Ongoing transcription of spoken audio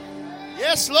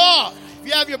Yes, Lord. If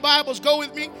you have your Bibles, go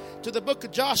with me to the book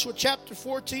of Joshua chapter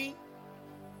 14.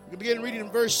 We'll begin reading in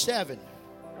verse 7.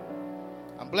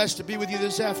 I'm blessed to be with you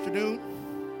this afternoon.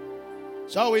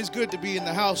 It's always good to be in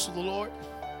the house of the Lord.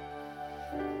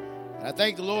 And I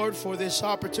thank the Lord for this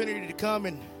opportunity to come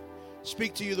and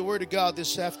speak to you the Word of God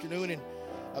this afternoon. And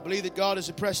I believe that God has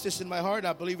impressed this in my heart.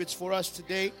 I believe it's for us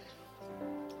today.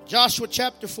 Joshua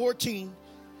chapter 14.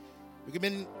 We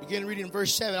can begin reading in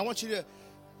verse 7. I want you to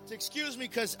excuse me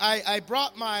because I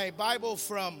brought my Bible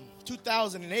from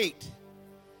 2008.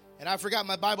 And I forgot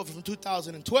my Bible from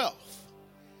 2012.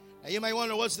 Now you might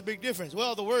wonder what's the big difference.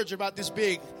 Well, the words are about this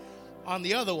big on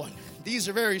the other one. These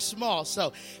are very small. So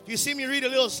if you see me read a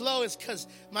little slow, it's because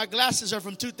my glasses are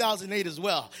from 2008 as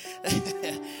well.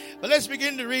 But let's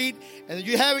begin to read. And if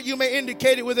you have it, you may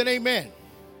indicate it with an amen.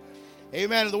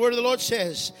 Amen. And the word of the Lord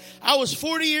says, I was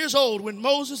 40 years old when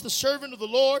Moses, the servant of the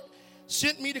Lord,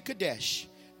 sent me to Kadesh,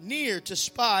 near to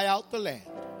spy out the land.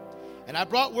 And I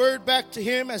brought word back to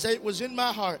him as it was in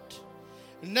my heart.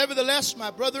 Nevertheless,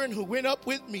 my brethren who went up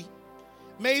with me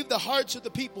made the hearts of the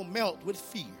people melt with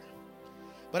fear.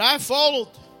 But I followed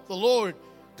the Lord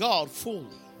God fully.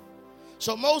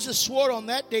 So Moses swore on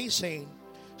that day, saying,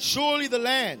 surely the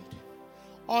land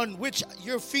on which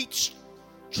your feet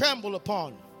tremble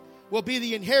upon will be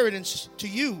the inheritance to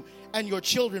you and your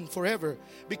children forever,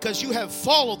 because you have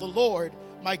followed the Lord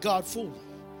my God fully.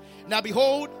 Now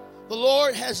behold, the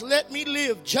Lord has let me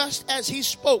live just as he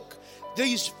spoke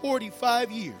these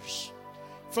 45 years.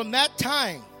 From that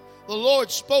time, the Lord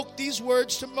spoke these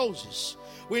words to Moses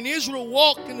when Israel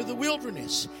walked into the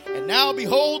wilderness. And now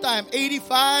behold, I am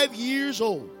 85 years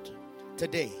old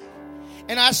today.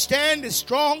 And I stand as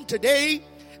strong today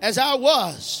as I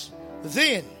was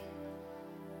then.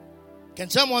 Can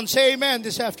someone say amen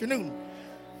this afternoon?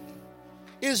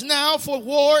 Is now for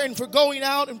war and for going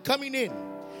out and coming in.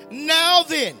 Now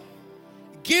then,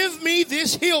 give me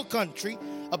this hill country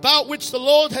about which the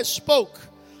Lord has spoke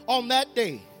on that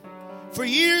day. For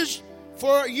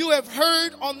you have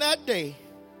heard on that day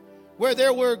where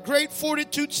there were great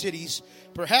fortitude cities,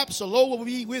 perhaps the Lord will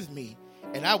be with me,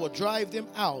 and I will drive them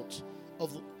out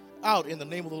in the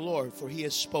name of the Lord, for he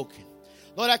has spoken.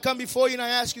 Lord, I come before you and I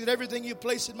ask you that everything you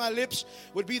place in my lips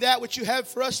would be that which you have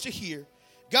for us to hear.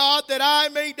 God, that I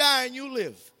may die and you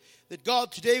live. That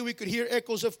God, today we could hear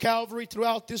echoes of Calvary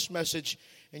throughout this message.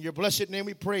 In your blessed name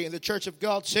we pray. And the church of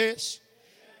God says,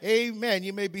 amen.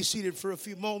 You may be seated for a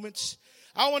few moments.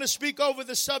 I want to speak over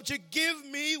the subject, give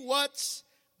me what's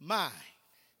mine.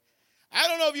 I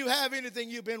don't know if you have anything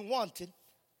you've been wanting.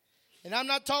 And I'm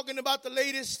not talking about the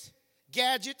latest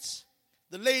gadgets,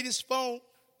 the latest phone,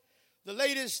 the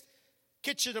latest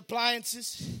kitchen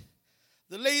appliances,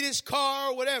 the latest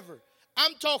car or whatever.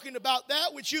 I'm talking about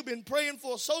that which you've been praying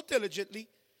for so diligently,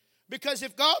 because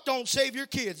if God don't save your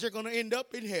kids, they're going to end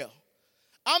up in hell.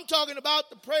 I'm talking about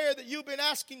the prayer that you've been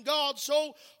asking God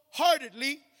so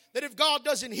heartedly that if God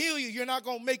doesn't heal you, you're not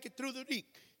going to make it through the week.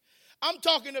 I'm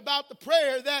talking about the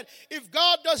prayer that if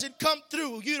God doesn't come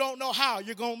through, you don't know how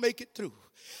you're going to make it through.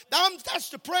 That's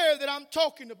the prayer that I'm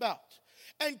talking about.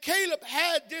 And Caleb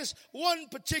had this one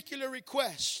particular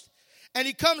request. And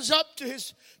he comes up to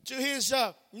his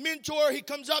mentor. He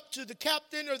comes up to the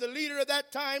captain or the leader of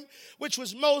that time, which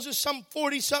was Moses, some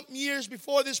 40-something years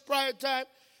before this prior time.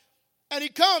 And he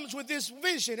comes with this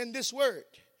vision and this word.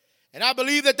 And I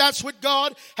believe that that's what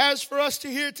God has for us to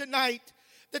hear tonight.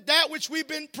 That which we've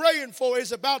been praying for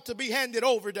is about to be handed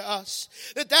over to us.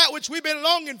 That which we've been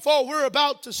longing for, we're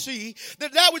about to see.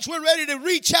 That which we're ready to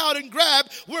reach out and grab,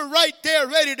 we're right there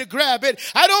ready to grab it.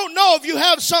 I don't know if you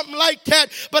have something like that,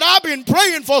 but I've been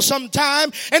praying for some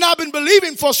time, and I've been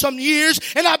believing for some years,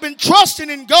 and I've been trusting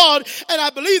in God, and I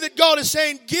believe that God is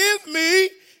saying, give me,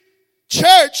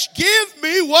 church, give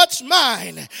me what's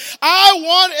mine. I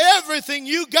want everything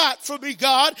you got for me,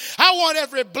 God. I want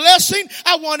every blessing.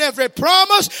 I want every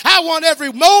promise. I want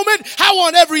every moment. I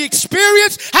want every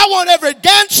experience. I want every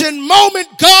dancing moment,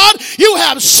 God, you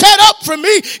have set up for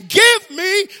me. Give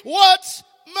me what's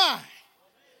mine.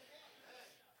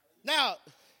 Now,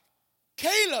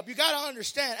 Caleb, you got to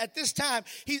understand, at this time,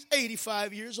 he's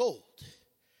 85 years old.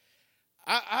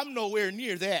 I'm nowhere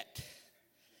near that.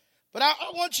 But I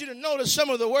want you to notice some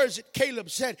of the words that Caleb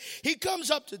said. He comes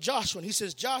up to Joshua and he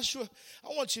says, Joshua,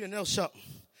 I want you to know something.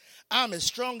 I'm as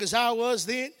strong as I was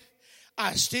then.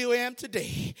 I still am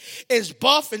today. As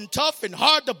buff and tough and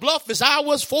hard to bluff as I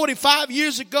was 45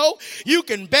 years ago, you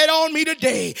can bet on me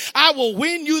today. I will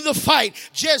win you the fight.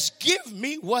 Just give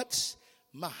me what's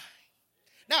mine.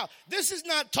 Now, this is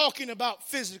not talking about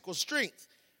physical strength.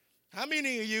 How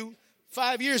many of you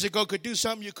 5 years ago could do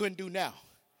something you couldn't do now?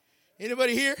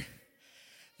 Anybody here?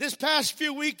 This past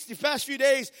few weeks, the past few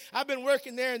days, I've been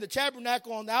working there in the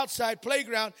tabernacle on the outside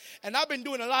playground, and I've been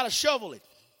doing a lot of shoveling.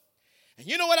 And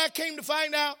you know what I came to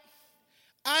find out?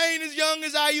 I ain't as young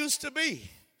as I used to be.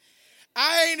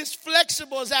 I ain't as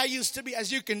flexible as I used to be,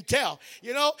 as you can tell.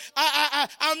 You know,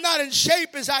 I'm not in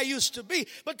shape as I used to be.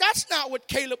 But that's not what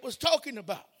Caleb was talking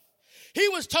about. He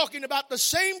was talking about the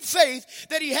same faith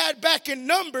that he had back in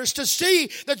Numbers to see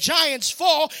the giants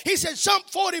fall. He said, some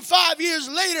 45 years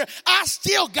later, I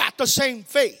still got the same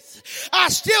faith. I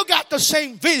still got the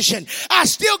same vision. I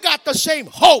still got the same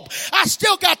hope. I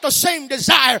still got the same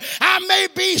desire. I may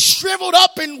be shriveled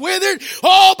up and withered.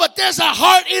 Oh, but there's a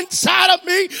heart inside of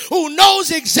me who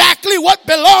knows exactly what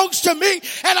belongs to me.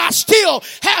 And I still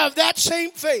have that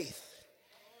same faith.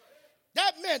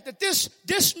 That meant that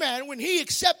this man, when he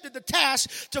accepted the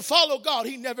task to follow God,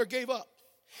 he never gave up.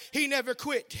 He never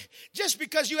quit. Just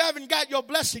because you haven't got your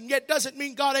blessing yet doesn't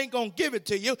mean God ain't going to give it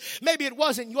to you. Maybe it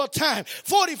wasn't your time.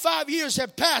 45 years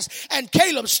have passed and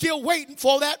Caleb's still waiting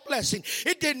for that blessing.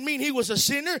 It didn't mean he was a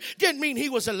sinner. Didn't mean he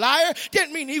was a liar.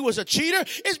 Didn't mean he was a cheater.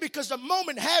 It's because the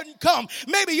moment hadn't come.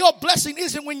 Maybe your blessing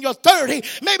isn't when you're 30.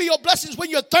 Maybe your blessing is when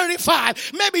you're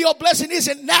 35. Maybe your blessing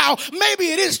isn't now.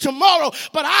 Maybe it is tomorrow.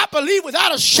 But I believe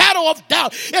without a shadow of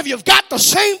doubt, if you've got the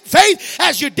same faith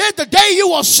as you did the day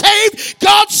you were saved,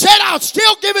 God said, I'll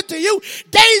still give it to you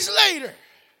days later.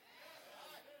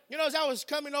 You know, as I was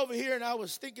coming over here and I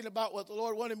was thinking about what the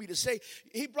Lord wanted me to say,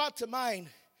 he brought to mind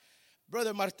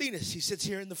Brother Martinez. He sits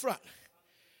here in the front.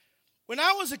 When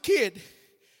I was a kid,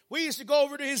 we used to go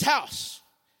over to his house.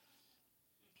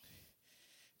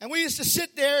 And we used to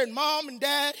sit there and Mom and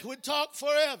Dad would talk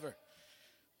forever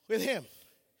with him.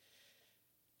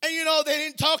 And you know, they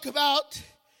didn't talk about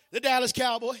the Dallas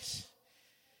Cowboys.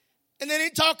 And they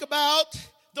didn't talk about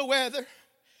the weather.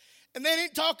 And they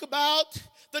didn't talk about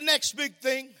the next big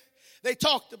thing. They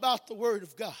talked about the Word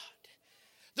of God.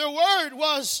 Their Word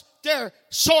was their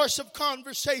source of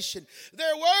conversation.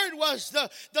 Their Word was the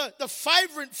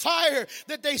vibrant fire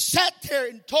that they sat there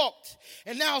and talked.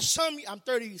 And now I'm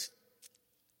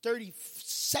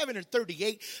 37 or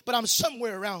 38, but I'm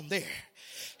somewhere around there.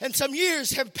 And some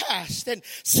years have passed. And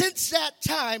since that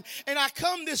time, and I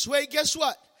come this way, guess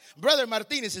what? Brother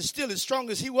Martinez is still as strong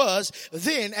as he was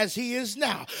then as he is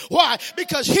now. Why?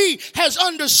 Because he has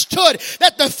understood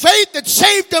that the faith that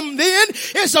saved him then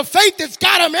is a faith that's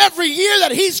got him every year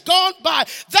that he's gone by.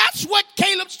 That's what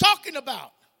Caleb's talking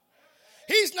about.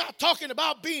 He's not talking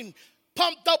about being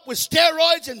pumped up with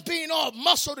steroids and being all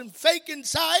muscled and fake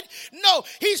inside. No,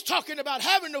 he's talking about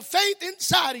having the faith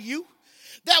inside of you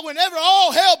that whenever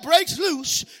all hell breaks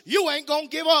loose, you ain't going to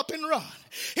give up and run.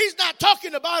 He's not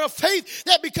talking about a faith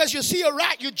that because you see a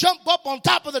rat, you jump up on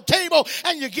top of the table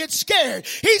and you get scared.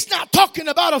 He's not talking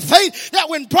about a faith that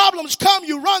when problems come,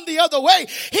 you run the other way.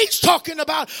 He's talking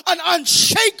about an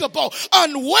unshakable,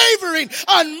 unwavering,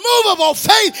 unmovable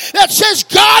faith that says,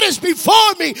 God is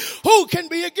before me. Who can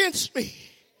be against me?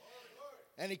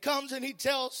 And he comes and he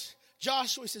tells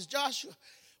Joshua, he says, Joshua,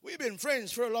 we've been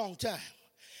friends for a long time.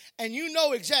 And you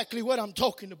know exactly what I'm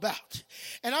talking about.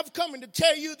 And I'm coming to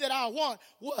tell you that I want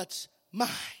what's mine.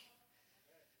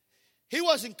 He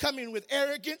wasn't coming with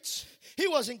arrogance. He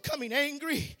wasn't coming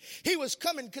angry. He was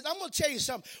coming because I'm going to tell you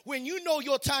something. When you know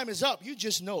your time is up, you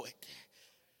just know it.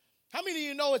 How many of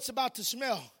you know it's about to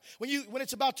smell when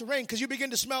it's about to rain? Because you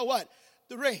begin to smell what?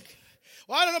 The rain.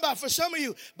 Well, I don't know about for some of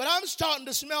you, but I'm starting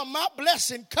to smell my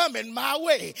blessing coming my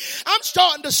way. I'm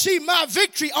starting to see my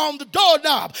victory on the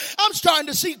doorknob. I'm starting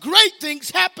to see great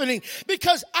things happening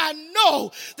because I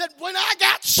know that when I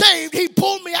got saved, he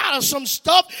pulled me out of some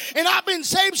stuff, and I've been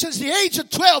saved since the age of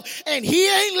 12, and he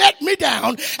ain't let me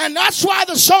down. And that's why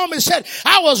the psalmist said,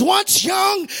 I was once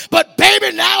young, but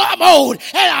baby, now I'm old,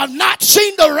 and I've not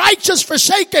seen the righteous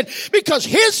forsaken, because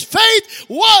his faith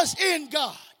was in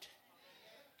God.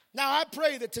 Now, I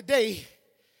pray that today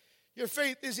your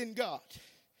faith is in God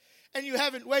and you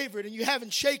haven't wavered and you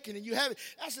haven't shaken and you haven't.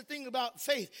 That's the thing about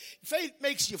faith. Faith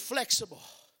makes you flexible.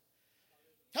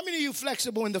 How many of you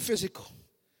flexible in the physical?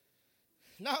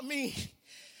 Not me.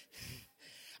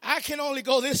 I can only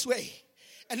go this way,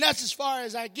 and that's as far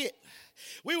as I get.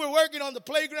 We were working on the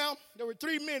playground. There were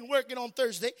 3 men working on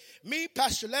Thursday. Me,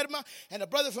 Pastor Ledema, and a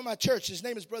brother from my church. His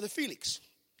name is Brother Felix.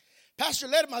 Pastor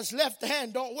Ledema's left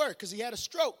hand don't work because he had a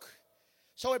stroke.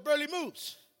 So it barely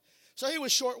moves. So he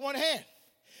was short one hand.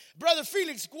 Brother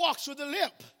Felix walks with a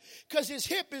limp because his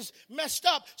hip is messed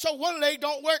up. So one leg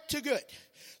don't work too good.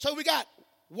 So we got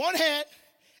one hand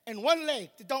and one leg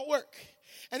that don't work.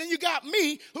 And then you got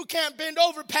me who can't bend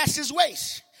over past his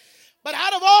waist. But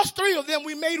out of all three of them,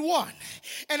 we made one.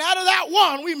 And out of that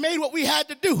one, we made what we had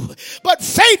to do. But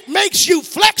faith makes you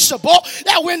flexible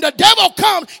that when the devil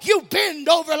comes, you bend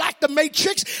over like the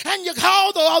Matrix and you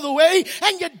haul the other way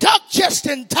and you duck just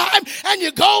in time and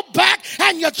you go back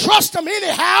and you trust him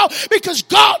anyhow because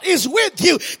God is with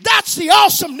you. That's the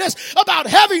awesomeness about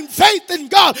having faith in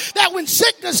God. That when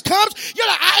sickness comes, you're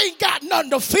like, I ain't got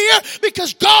nothing to fear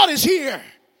because God is here.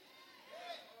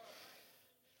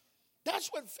 That's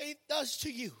what faith does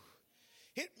to you.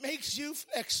 It makes you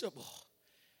flexible.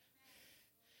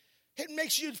 It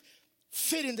makes you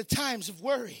fit in the times of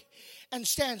worry and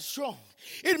stand strong.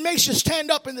 It makes you stand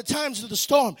up in the times of the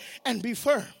storm and be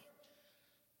firm.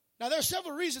 Now, there are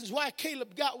several reasons why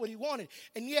Caleb got what he wanted.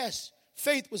 And yes,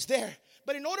 faith was there.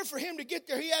 But in order for him to get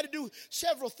there, he had to do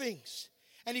several things.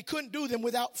 And he couldn't do them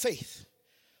without faith.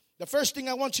 The first thing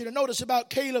I want you to notice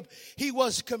about Caleb, he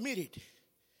was committed.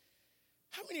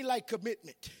 How many like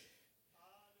commitment?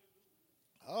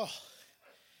 Oh,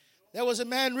 there was a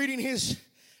man reading his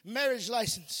marriage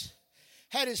license,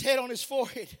 had his head on his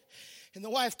forehead, and the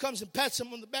wife comes and pats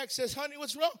him on the back, says, honey,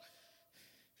 what's wrong?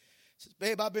 He says,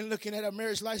 babe, I've been looking at our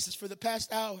marriage license for the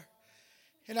past hour,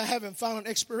 and I haven't found an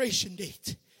expiration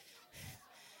date.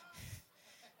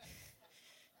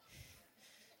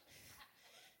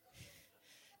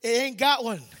 It ain't got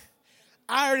one.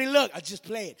 I already looked. I just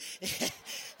played.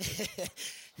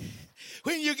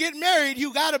 When you get married,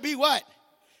 you got to be what?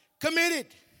 Committed.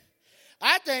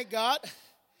 I thank God.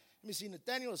 Let me see,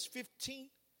 Nathaniel is 15.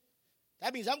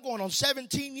 That means I'm going on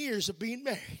 17 years of being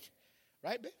married.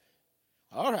 Right, babe?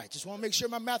 All right. Just want to make sure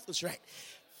my math was right.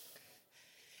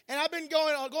 And I've been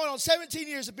going on 17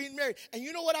 years of being married. And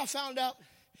you know what I found out?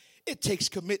 It takes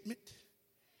commitment.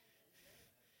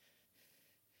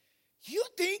 You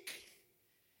think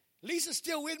Lisa's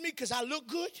still with me because I look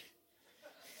good?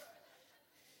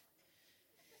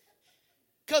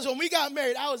 Because when we got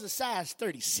married, I was a size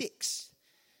 36.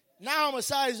 Now I'm a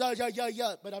size,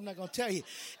 but I'm not going to tell you.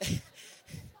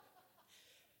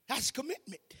 That's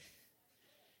commitment.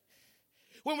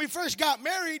 When we first got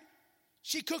married,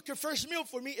 she cooked her first meal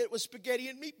for me. It was spaghetti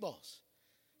and meatballs.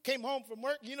 Came home from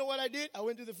work. You know what I did? I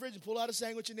went to the fridge and pulled out a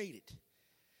sandwich and ate it.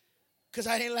 Because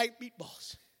I didn't like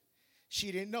meatballs.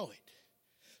 She didn't know it.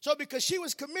 So because she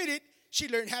was committed, she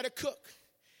learned how to cook.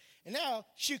 And now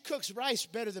she cooks rice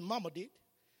better than mama did.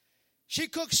 She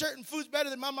cooked certain foods better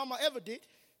than my mama ever did.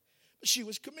 But she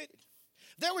was committed.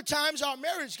 There were times our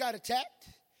marriage got attacked.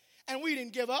 And we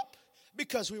didn't give up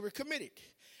because we were committed.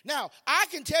 Now, I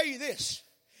can tell you this.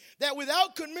 That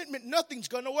without commitment, nothing's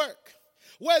going to work.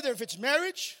 Whether if it's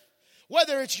marriage,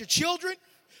 whether it's your children,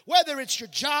 whether it's your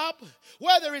job,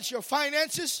 whether it's your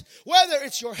finances, whether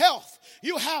it's your health,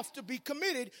 you have to be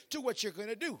committed to what you're going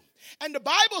to do. And the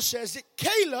Bible says that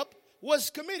Caleb was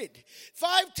committed.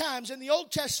 5 times in the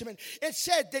Old Testament, it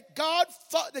said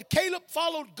that Caleb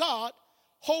followed God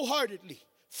wholeheartedly,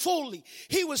 fully.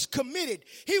 He was committed.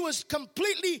 He was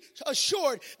completely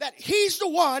assured that he's the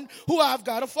one who I've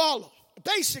got to follow.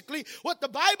 Basically, what the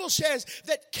Bible says,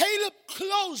 that Caleb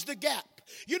closed the gap.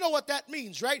 You know what that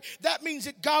means, right? That means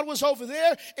that God was over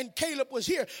there and Caleb was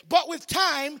here. But with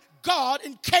time, God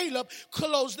and Caleb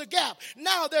closed the gap.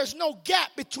 Now there's no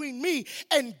gap between me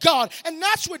and God. And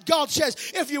that's what God says.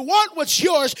 If you want what's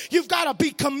yours, you've got to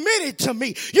be committed to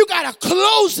me. You got to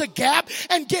close the gap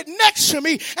and get next to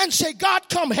me and say, God,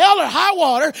 come hell or high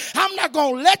water, I'm not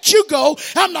going to let you go.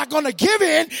 I'm not going to give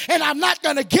in and I'm not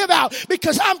going to give out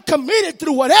because I'm committed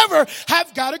through whatever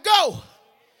I've got to go.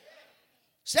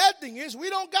 Sad thing is, we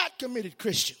don't got committed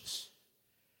Christians.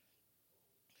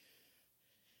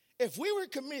 If we were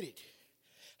committed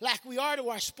like we are to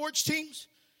our sports teams,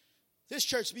 this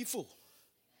church would be full.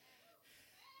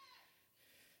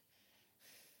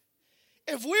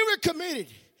 If we were committed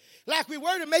like we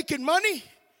were to making money,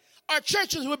 our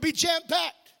churches would be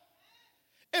jam-packed.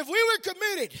 If we were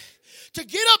committed to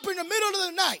get up in the middle of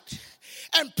the night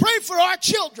and pray for our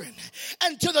children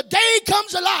until the day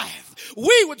comes alive,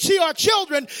 we would see our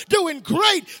children doing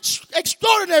great,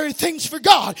 extraordinary things for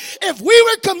God. If we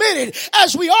were committed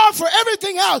as we are for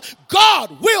everything else,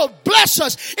 God will bless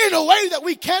us in a way that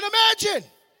we can't imagine.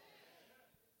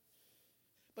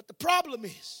 But the problem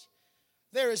is,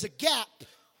 there is a gap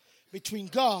between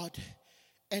God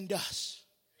and us.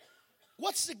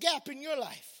 What's the gap in your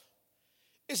life?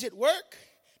 Is it work?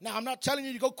 Now, I'm not telling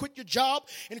you to go quit your job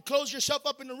and close yourself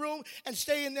up in the room and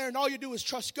stay in there and all you do is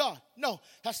trust God. No,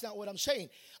 that's not what I'm saying.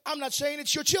 I'm not saying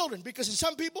it's your children, because in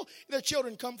some people, their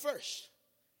children come first.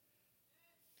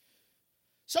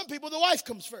 Some people, the wife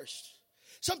comes first.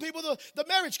 Some people, the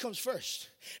marriage comes first.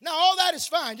 Now, all that is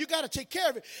fine. You got to take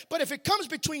care of it. But if it comes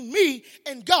between me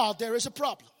and God, there is a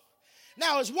problem.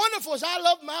 Now, as wonderful as I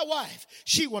love my wife,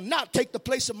 she will not take the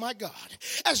place of my God.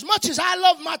 As much as I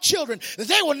love my children,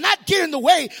 they will not get in the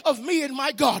way of me and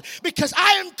my God, because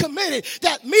I am committed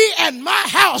that me and my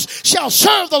house shall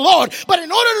serve the Lord. But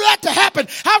in order for that to happen,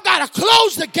 I've got to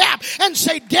close the gap and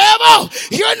say, devil,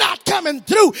 you're not coming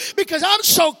through, because I'm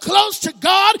so close to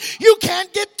God, you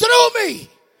can't get through me.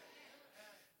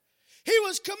 He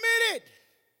was committed.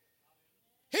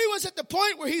 He was at the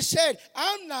point where he said,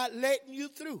 I'm not letting you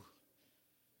through.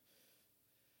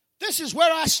 This is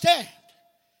where I stand.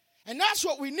 And that's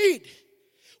what we need.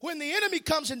 When the enemy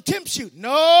comes and tempts you,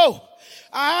 no,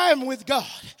 I am with God.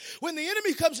 When the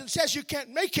enemy comes and says you can't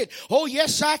make it, oh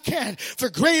yes I can. For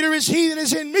greater is he that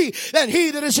is in me than he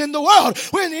that is in the world.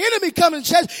 When the enemy comes and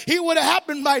says he would have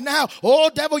happened by now, oh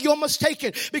devil, you're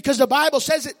mistaken. Because the Bible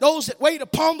says that those that wait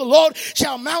upon the Lord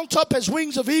shall mount up as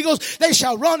wings of eagles. They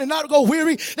shall run and not go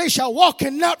weary. They shall walk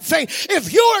and not faint.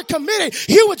 If you are committed,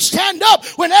 you would stand up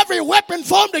when every weapon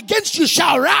formed against you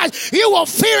shall rise. You will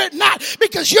fear it not,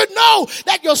 because you know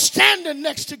that you're standing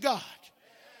next to God.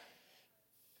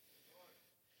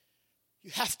 You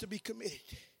have to be committed.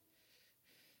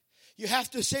 You have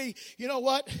to say, you know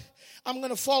what? I'm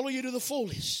going to follow you to the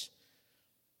fullest.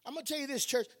 I'm going to tell you this,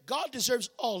 church. God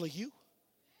deserves all of you.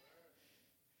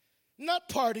 Not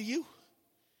part of you.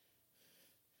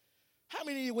 How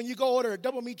many of you, when you go order a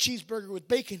double meat cheeseburger with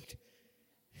bacon,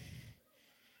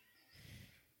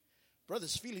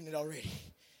 brother's feeling it already.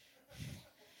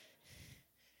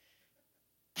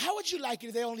 How would you like it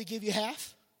if they only give you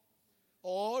half?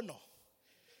 Oh, no.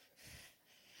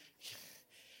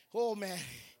 Oh, man.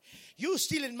 You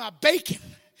stealing my bacon.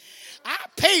 I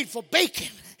paid for bacon.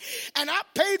 And I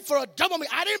paid for a double meal.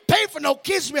 I didn't pay for no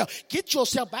kids' meal. Get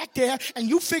yourself back there and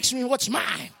you fix me what's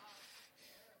mine.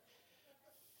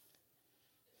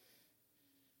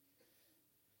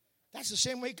 That's the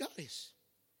same way God is.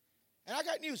 And I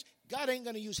got news. God ain't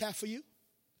going to use half of you.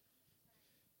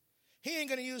 He ain't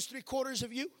going to use 3/4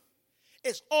 of you.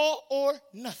 It's all or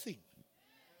nothing.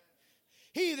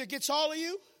 He either gets all of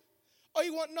you or he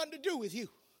wants nothing to do with you.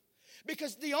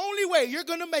 Because the only way you're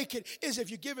going to make it is if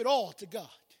you give it all to God.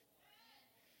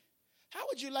 How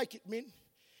would you like it, men,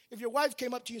 if your wife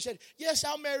came up to you and said, yes,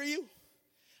 I'll marry you,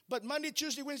 but Monday,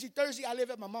 Tuesday, Wednesday, Thursday, I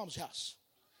live at my mom's house?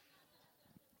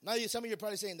 Now, some of you are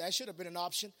probably saying that should have been an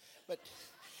option, but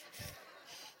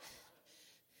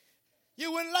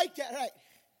you wouldn't like that, right?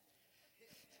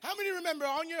 How many remember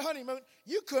on your honeymoon,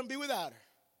 you couldn't be without her?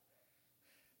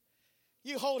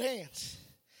 You hold hands.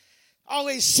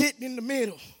 Always sitting in the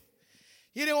middle.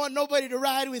 You didn't want nobody to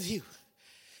ride with you.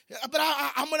 But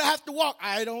I'm going to have to walk.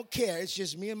 I don't care. It's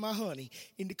just me and my honey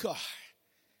in the car.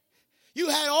 You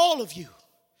had all of you.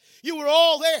 You were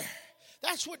all there.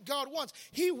 That's what God wants.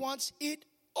 He wants it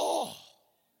all.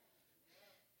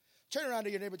 Turn around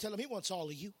to your neighbor and tell him he wants all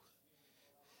of you.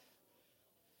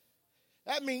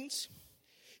 That means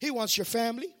he wants your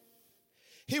family.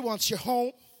 He wants your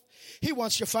home. He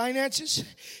wants your finances.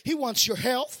 He wants your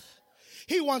health.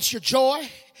 He wants your joy.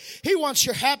 He wants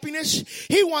your happiness.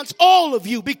 He wants all of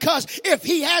you, because if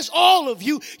he has all of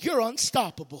you, you're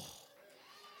unstoppable.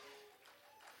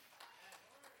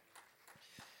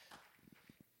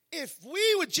 If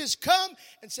we would just come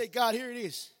and say, God, here it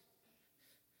is.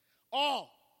 All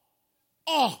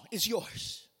is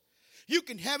yours. You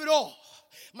can have it all.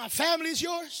 My family is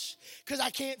yours because I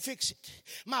can't fix it.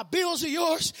 My bills are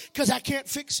yours because I can't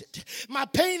fix it. My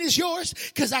pain is yours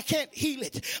because I can't heal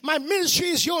it. My ministry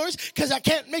is yours because I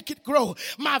can't make it grow.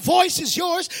 My voice is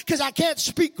yours because I can't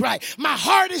speak right. My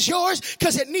heart is yours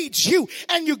because it needs you.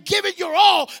 And you give it your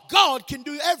all, God can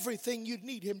do everything you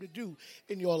need him to do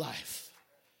in your life.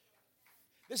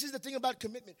 This is the thing about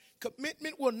commitment.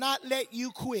 Commitment will not let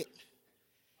you quit.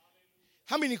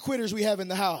 How many quitters we have in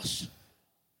the house?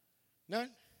 None?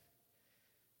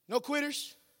 No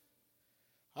quitters?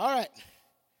 All right.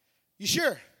 You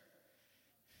sure?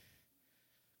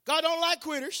 God don't like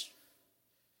quitters.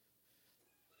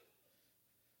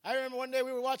 I remember one day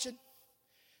we were watching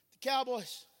the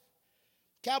Cowboys.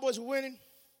 Cowboys were winning.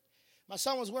 My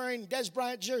son was wearing Des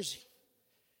Bryant jersey.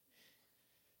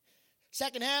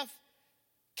 Second half,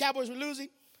 Cowboys were losing.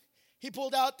 He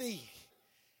pulled out the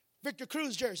Victor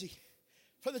Cruz jersey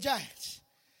for the Giants.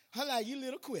 I'm like, you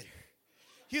little quitter.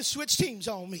 You switch teams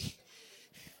on me.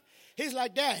 He's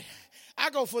like, Dad, I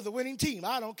go for the winning team.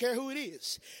 I don't care who it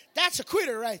is. That's a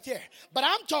quitter right there. But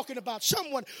I'm talking about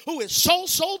someone who is so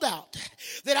sold out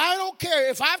that I don't care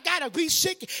if I've got to be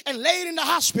sick and laid in the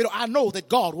hospital. I know that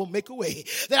God will make a way.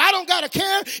 That I don't got to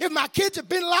care if my kids have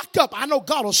been locked up. I know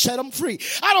God will set them free.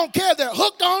 I don't care if they're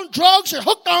hooked on drugs or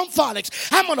hooked on phonics.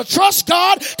 I'm going to trust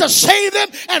God to save them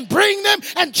and bring them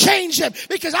and change them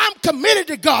because I'm committed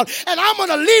to God, and I'm going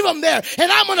to leave them there,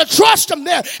 and I'm going to trust them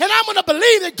there, and I'm going to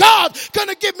believe that God's going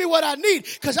to give me what I need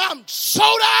because I'm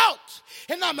sold out.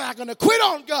 And I'm not going to quit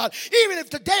on God, even if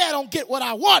today I don't get what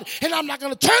I want. And I'm not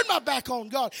going to turn my back on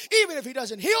God, even if he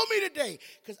doesn't heal me today,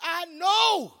 because I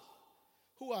know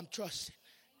who I'm trusting.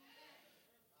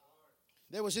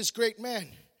 There was this great man.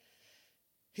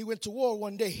 He went to war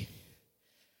one day.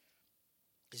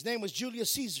 His name was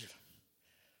Julius Caesar.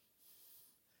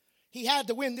 He had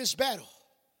to win this battle.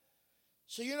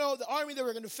 So, you know, the army they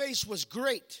were going to face was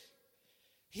great.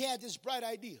 He had this bright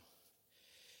idea.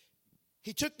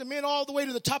 He took the men all the way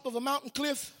to the top of a mountain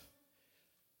cliff,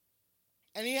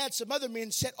 and he had some other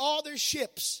men set all their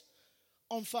ships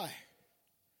on fire.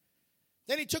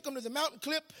 Then he took them to the mountain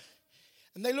cliff,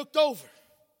 and they looked over,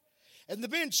 and the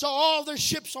men saw all their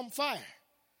ships on fire,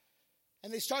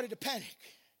 and they started to panic.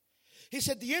 He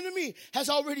said, the enemy has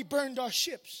already burned our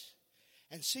ships.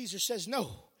 And Caesar says, no,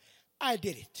 I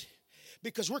did it.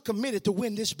 Because we're committed to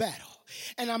win this battle.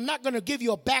 And I'm not going to give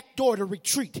you a back door to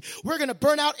retreat. We're going to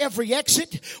burn out every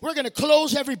exit. We're going to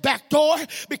close every back door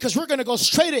because we're going to go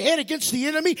straight ahead against the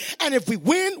enemy. And if we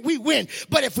win, we win.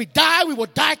 But if we die, we will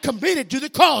die committed to the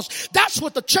cause. That's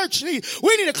what the church needs.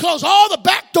 We need to close all the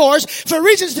back doors for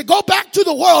reasons to go back to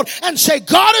the world and say,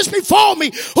 God is before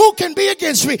me. Who can be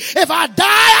against me? If I die,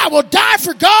 I will die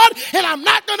for God, and I'm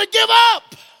not going to give up.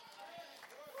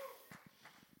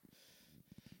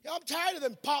 I'm tired of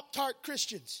them Pop-Tart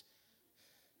Christians.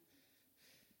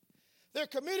 They're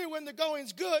committed when the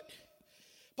going's good,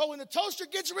 but when the toaster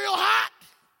gets real hot,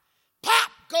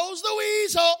 pop goes the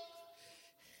weasel.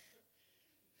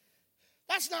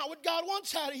 That's not what God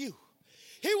wants out of you.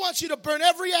 He wants you to burn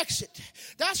every exit.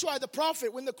 That's why the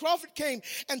prophet, when the prophet came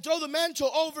and threw the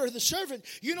mantle over the servant,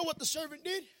 you know what the servant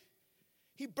did?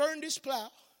 He burned his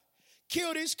plow,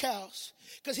 killed his cows,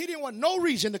 because he didn't want no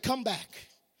reason to come back.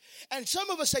 And some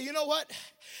of us say, you know what?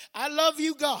 I love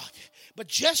you, God. But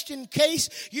just in case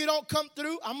you don't come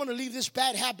through, I'm going to leave this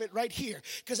bad habit right here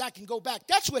because I can go back.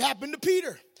 That's what happened to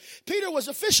Peter. Peter was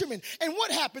a fisherman. And what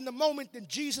happened the moment that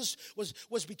Jesus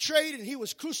was betrayed and he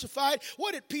was crucified?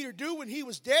 What did Peter do when he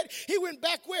was dead? He went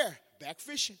back where? Back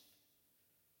fishing.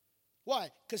 Why?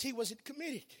 Because he wasn't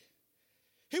committed.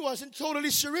 He wasn't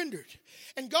totally surrendered.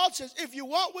 And God says, if you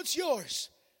want what's yours,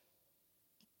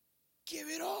 give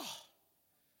it all.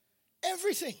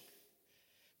 Everything.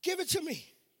 Give it to me.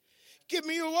 Give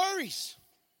me your worries.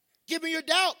 Give me your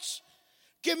doubts.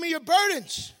 Give me your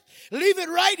burdens. Leave it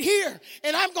right here,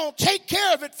 and I'm going to take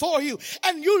care of it for you.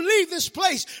 And you leave this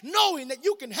place knowing that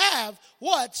you can have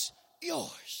what's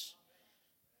yours.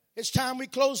 It's time we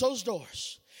close those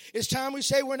doors. It's time we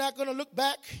say we're not going to look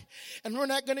back, and we're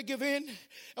not going to give in,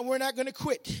 and we're not going to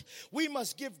quit. We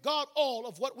must give God all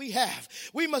of what we have.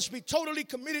 We must be totally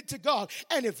committed to God.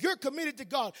 And if you're committed to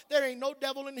God, there ain't no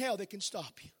devil in hell that can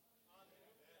stop you.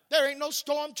 There ain't no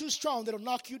storm too strong that'll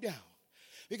knock you down.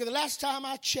 Because the last time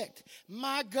I checked,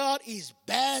 my God is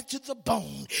bad to the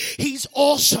bone. He's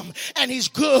awesome, and he's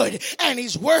good, and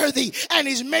he's worthy, and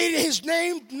he's made his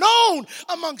name known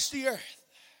amongst the earth.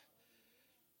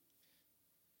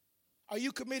 Are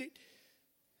you committed?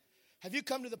 Have you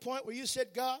come to the point where you said,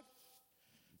 God,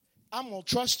 I'm going to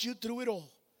trust you through it all.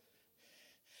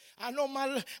 I know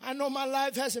my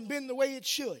life hasn't been the way it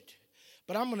should,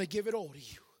 but I'm going to give it all to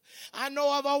you. I know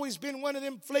I've always been one of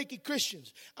them flaky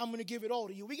Christians. I'm going to give it all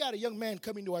to you. We got a young man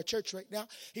coming to our church right now.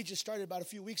 He just started about a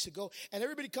few weeks ago, and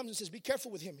everybody comes and says, be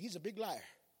careful with him. He's a big liar.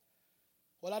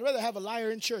 Well, I'd rather have a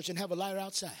liar in church than have a liar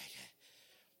outside.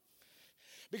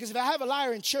 Because if I have a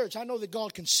liar in church, I know that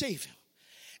God can save him.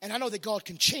 And I know that God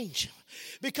can change him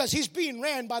because he's being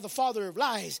ran by the father of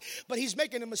lies. But he's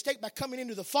making a mistake by coming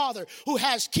into the Father who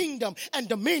has kingdom and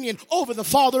dominion over the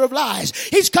father of lies.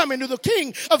 He's coming to the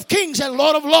King of kings and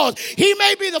Lord of lords. He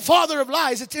may be the father of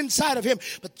lies. It's inside of him.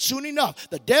 But soon enough,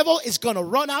 the devil is going to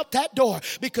run out that door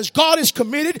because God is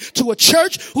committed to a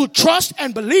church who trusts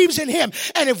and believes in him.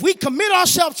 And if we commit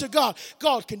ourselves to God,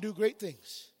 God can do great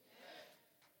things.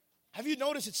 Have you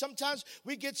noticed that sometimes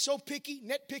we get so picky,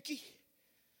 nitpicky?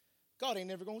 God ain't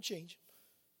never going to change him.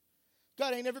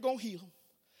 God ain't never going to heal him.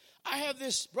 I have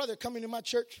this brother coming to my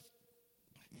church.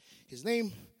 His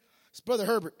name is Brother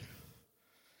Herbert.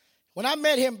 When I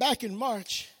met him back in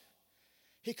March,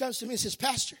 he comes to me and says,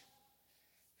 Pastor,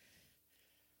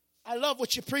 I love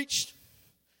what you preached.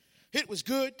 It was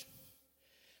good.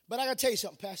 But I got to tell you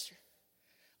something, Pastor.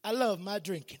 I love my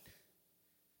drinking.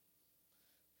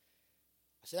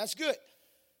 I said, that's good.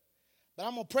 But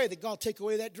I'm going to pray that God take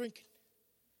away that drinking.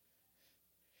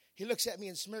 He looks at me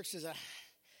and smirks and says,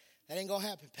 that ain't going to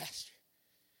happen, Pastor.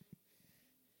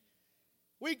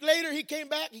 Week later, he came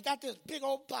back. He got this big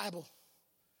old Bible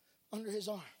under his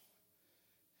arm.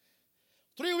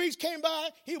 3 weeks came by.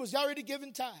 He was already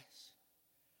giving tithes.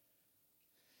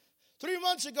 3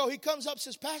 months ago, he comes up and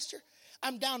says, Pastor,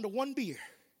 I'm down to one beer.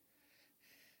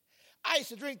 I used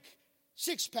to drink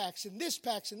 6-packs and this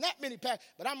packs and that many packs,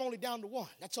 but I'm only down to one.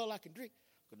 That's all I can drink.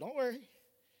 But don't worry.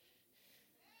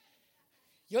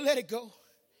 You'll let it go.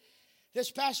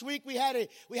 This past week, we had a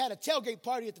tailgate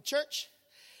party at the church.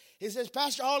 He says,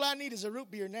 Pastor, all I need is a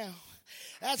root beer now.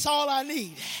 That's all I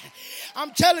need.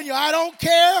 I'm telling you, I don't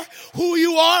care who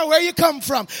you are, where you come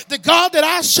from. The God that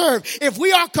I serve, if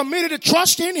we are committed to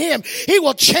trust in him, he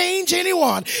will change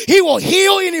anyone. He will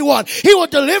heal anyone. He will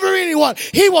deliver anyone.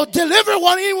 He will deliver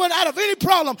anyone out of any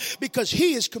problem because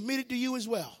he is committed to you as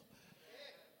well.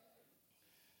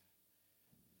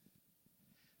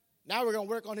 Now we're going to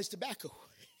work on his tobacco.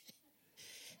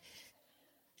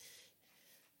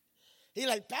 He's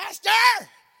like, Pastor,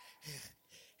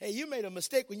 hey, you made a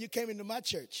mistake when you came into my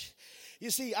church. You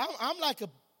see, I'm like a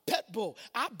pet bull.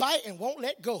 I bite and won't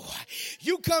let go.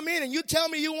 You come in and you tell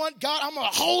me you want God, I'm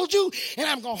going to hold you and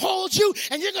I'm going to hold you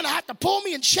and you're going to have to pull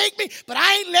me and shake me, but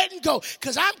I ain't letting go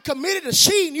because I'm committed to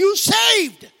seeing you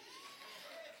saved.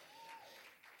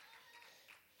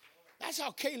 That's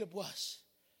how Caleb was.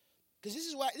 Because this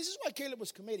is why Caleb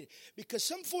was committed. Because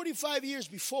some 45 years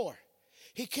before,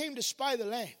 he came to spy the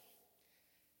land.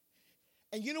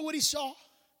 And you know what he saw?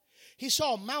 He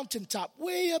saw a mountaintop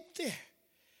way up there.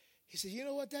 He said, you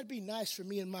know what? That'd be nice for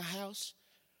me in my house.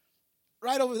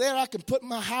 Right over there, I can put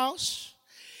my house.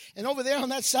 And over there on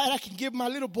that side, I can give my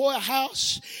little boy a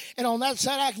house. And on that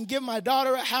side, I can give my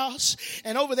daughter a house.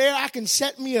 And over there, I can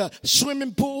set me a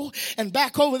swimming pool. And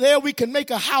back over there, we can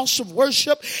make a house of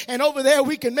worship. And over there,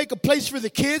 we can make a place for the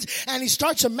kids. And he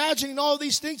starts imagining all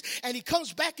these things. And he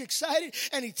comes back excited.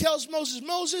 And he tells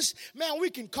Moses, man, we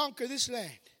can conquer this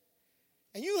land.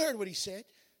 And you heard what he said.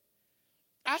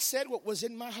 I said what was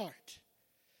in my heart.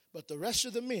 But the rest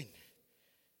of the men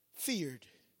feared.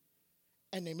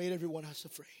 And they made everyone else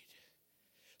afraid.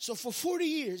 So for 40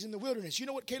 years in the wilderness, you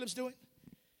know what Caleb's doing?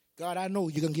 God, I know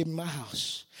you're going to give me my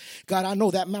house. God, I know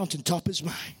that mountaintop is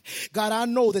mine. God, I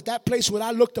know that place where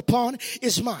I looked upon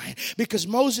is mine. Because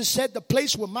Moses said the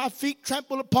place where my feet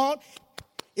trample upon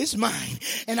it's mine.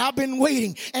 And I've been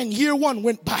waiting. And year one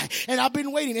went by. And I've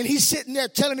been waiting. And he's sitting there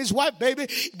telling his wife, baby,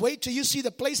 wait till you see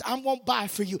the place I'm going to buy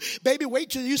for you. Baby, wait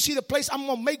till you see the place I'm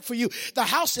going to make for you. The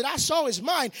house that I saw is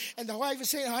mine. And the wife is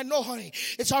saying, I know, honey.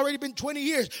 It's already been 20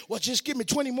 years. Well, just give me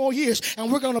 20 more years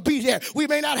and we're going to be there. We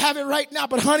may not have it right now,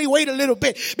 but honey, wait a little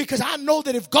bit. Because I know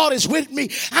that if God is with me,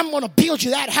 I'm going to build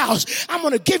you that house. I'm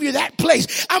going to give you that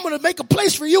place. I'm going to make a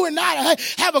place for you and I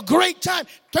to have a great time.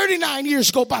 39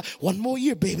 years go by. One more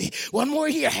year, baby. One more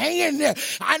year. Hang in there.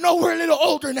 I know we're a little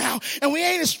older now and we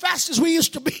ain't as fast as we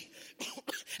used to be.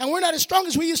 And we're not as strong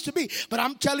as we used to be. But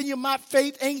I'm telling you, my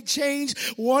faith ain't changed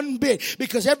one bit.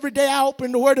 Because every day I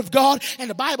open the word of God and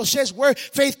the Bible says where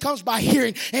faith comes by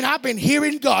hearing. And I've been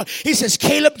hearing God. He says,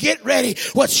 Caleb, get ready.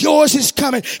 What's yours is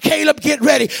coming. Caleb, get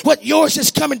ready. What yours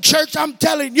is coming. Church, I'm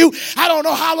telling you, I don't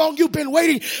know how long you've been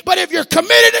waiting. But if you're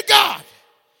committed to God,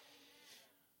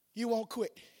 you won't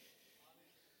quit.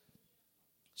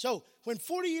 So when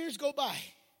 40 years go by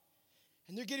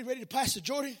and they're getting ready to pass the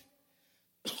Jordan,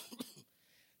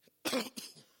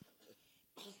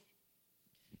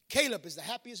 Caleb is the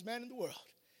happiest man in the world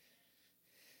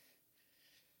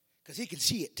because he can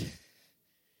see it.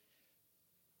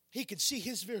 He can see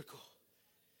his miracle.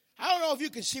 I don't know if you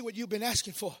can see what you've been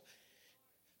asking for,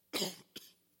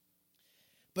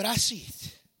 but I see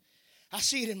it. I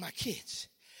see it in my kids.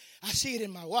 I see it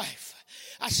in my wife.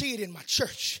 I see it in my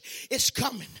church. It's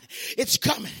coming. It's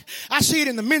coming. I see it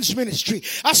in the men's ministry.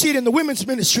 I see it in the women's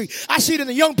ministry. I see it in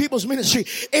the young people's ministry.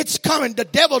 It's coming. The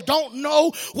devil don't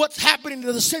know what's happening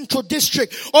to the Central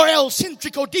District or El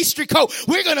Centrico Districo.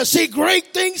 We're going to see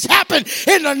great things happen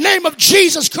in the name of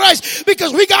Jesus Christ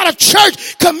because we got a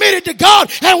church committed to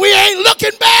God and we ain't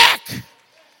looking back.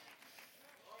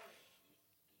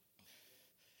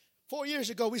 4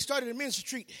 years ago, we started a men's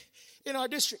retreat in our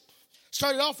district.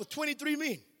 Started off with 23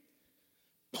 men.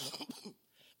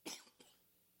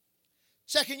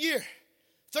 Second year,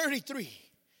 33.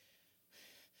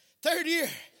 Third year,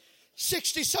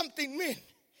 60-something men.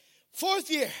 Fourth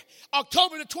year,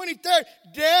 October the 23rd,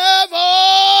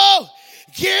 devil,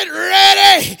 Get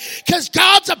ready, because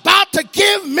God's about to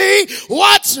give me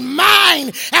what's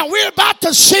mine. And we're about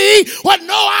to see what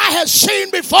no eye has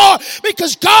seen before,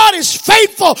 because God is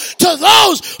faithful to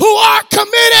those who are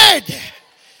committed.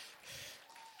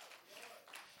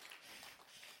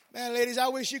 Man, ladies, I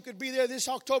wish you could be there this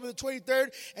October the 23rd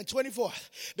and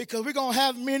 24th, because we're going to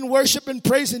have men worshiping,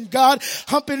 praising God,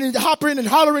 humping and hopping and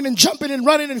hollering and jumping and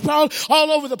running and crawling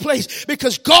all over the place,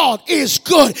 because God is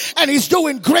good and he's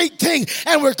doing great things,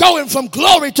 and we're going from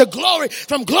glory to glory,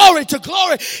 from glory to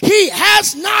glory. He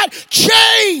has not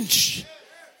changed.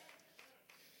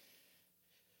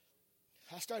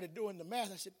 I started doing the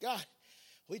math. I said, God,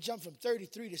 we jumped from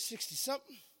 33 to 60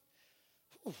 something.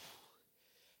 Ooh.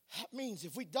 That means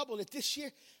if we double it this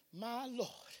year, my Lord,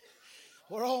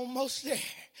 we're almost there.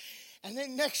 And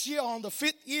then next year, on the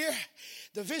 5th year,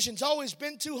 the vision's always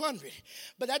been 200.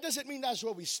 But that doesn't mean that's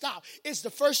where we stop. It's the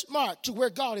first mark to where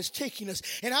God is taking us.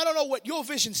 And I don't know what your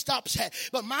vision stops at,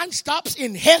 but mine stops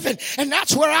in heaven. And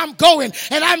that's where I'm going.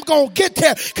 And I'm going to get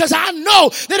there, because I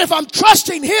know that if I'm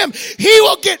trusting him, he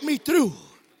will get me through.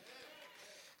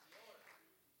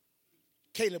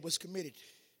 Caleb was committed.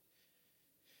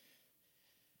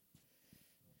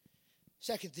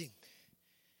 Second thing,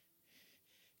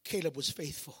 Caleb was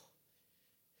faithful.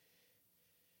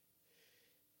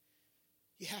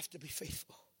 You have to be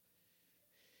faithful.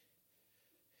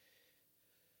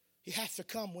 You have to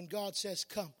come when God says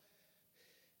come.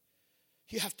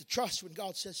 You have to trust when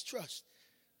God says trust.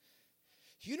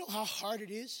 You know how hard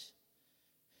it is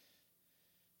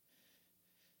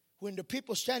when the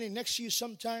people standing next to you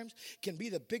sometimes can be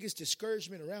the biggest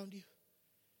discouragement around you?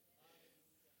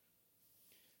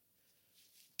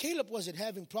 Caleb wasn't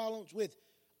having problems with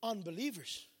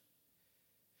unbelievers.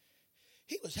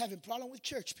 He was having problems with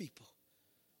church people.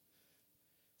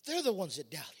 They're the ones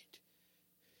that doubted.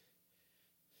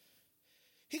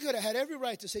 He could have had every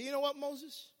right to say, you know what,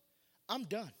 Moses? I'm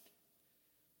done.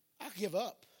 I give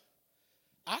up.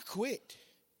 I quit.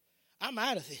 I'm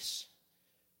out of this.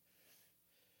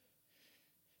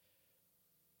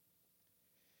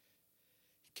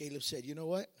 Caleb said, you know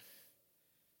what?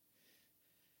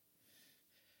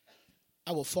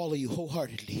 I will follow you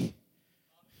wholeheartedly.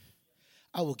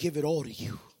 I will give it all to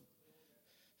you.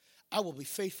 I will be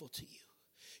faithful to you.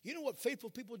 You know what faithful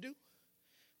people do?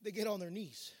 They get on their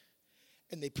knees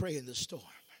and they pray in the storm.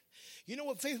 You know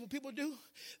what faithful people do?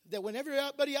 That when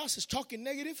everybody else is talking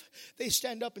negative, they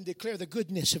stand up and declare the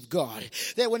goodness of God.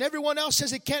 That when everyone else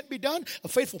says it can't be done, a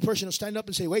faithful person will stand up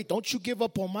and say, wait, don't you give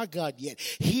up on my God yet.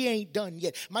 He ain't done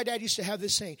yet. My dad used to have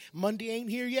this saying, Monday ain't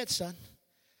here yet, son.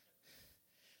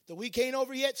 The week ain't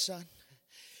over yet, son.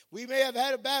 We may have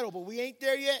had a battle, but we ain't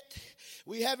there yet.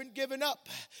 We haven't given up.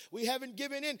 We haven't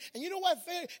given in. And you know why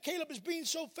Caleb is being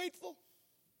so faithful?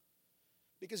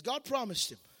 Because God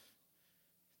promised him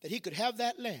that he could have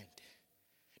that land.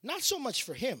 Not so much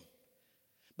for him,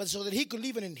 but so that he could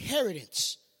leave an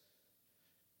inheritance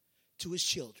to his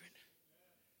children.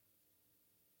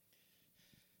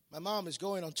 My mom is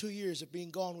going on 2 years of being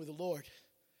gone with the Lord.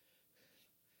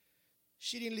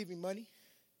 She didn't leave me money.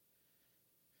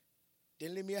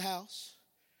 Didn't leave me a house.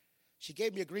 She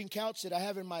gave me a green couch that I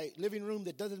have in my living room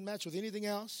that doesn't match with anything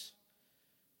else.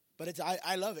 But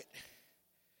I love it.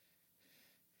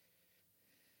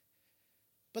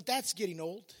 But that's getting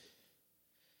old.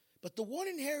 But the one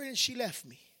inheritance she left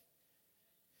me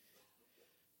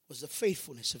was the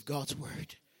faithfulness of God's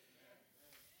word.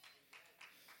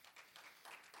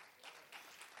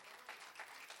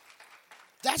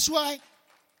 That's why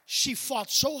she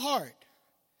fought so hard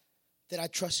that I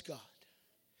trust God.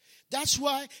 That's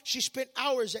why she spent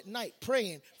hours at night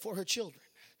praying for her children.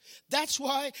 That's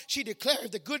why she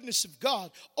declared the goodness of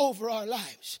God over our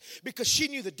lives. Because she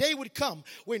knew the day would come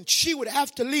when she would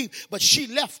have to leave, but she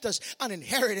left us an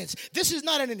inheritance. This is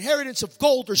not an inheritance of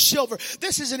gold or silver.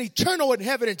 This is an eternal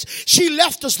inheritance. She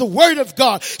left us the word of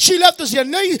God. She left us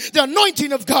the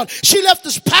anointing of God. She left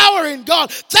us power in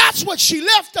God. That's what she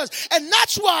left us. And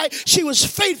that's why she was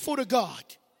faithful to God.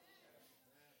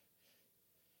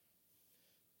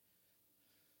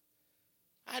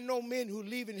 I know men who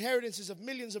leave inheritances of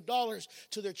millions of dollars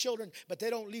to their children, but they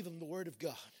don't leave them the word of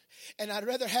God. And I'd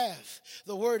rather have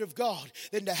the word of God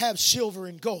than to have silver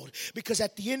and gold. Because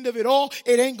at the end of it all,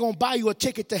 it ain't going to buy you a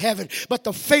ticket to heaven. But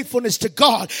the faithfulness to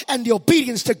God and the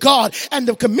obedience to God and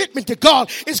the commitment to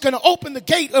God is going to open the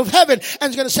gate of heaven and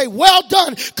is going to say, well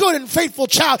done, good and faithful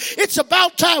child. It's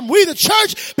about time we, the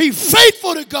church, be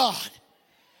faithful to God.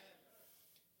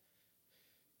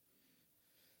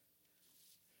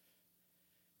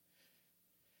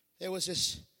 There was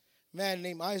this man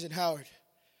named Eisenhower.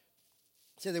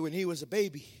 Said that when he was a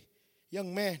baby,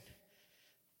 young man,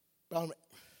 around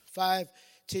 5,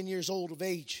 10 years old of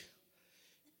age.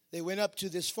 They went up to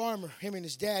this farmer, him and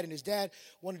his dad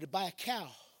wanted to buy a cow.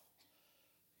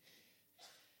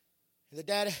 And the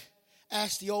dad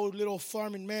asked the old little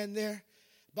farming man there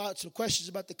about some questions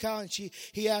about the cow, and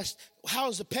he asked,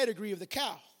 how's the pedigree of the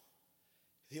cow?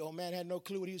 The old man had no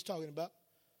clue what he was talking about.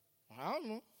 I don't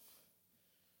know.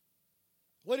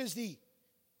 What is the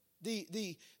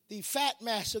fat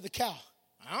mass of the cow?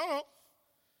 I don't know.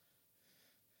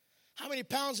 How many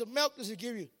pounds of milk does it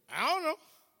give you? I don't know.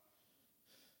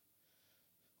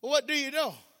 Well, what do you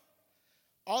know?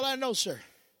 All I know, sir,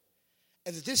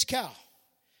 is that this cow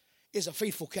is a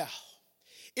faithful cow.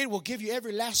 It will give you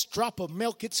every last drop of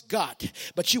milk it's got,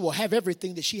 but you will have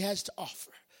everything that she has to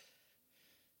offer.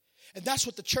 And that's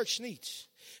what the church needs.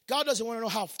 God doesn't want to know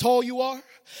how tall you are,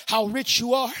 how rich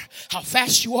you are, how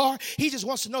fast you are. He just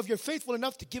wants to know if you're faithful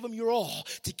enough to give him your all,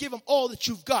 to give him all that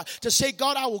you've got, to say,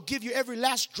 God, I will give you every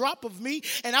last drop of me,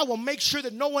 and I will make sure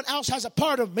that no one else has a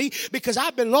part of me because I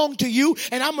belong to you,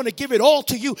 and I'm going to give it all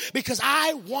to you because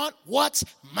I want what's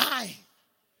mine.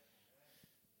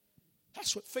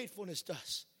 That's what faithfulness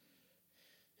does.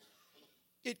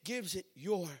 It gives it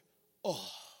your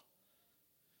all.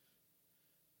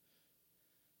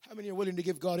 How many are willing to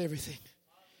give God everything?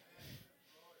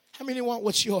 How many want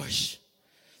what's yours?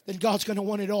 Then God's going to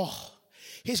want it all.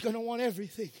 He's going to want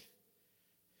everything.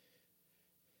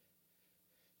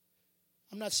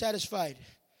 I'm not satisfied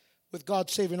with God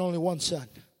saving only one son.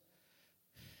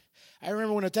 I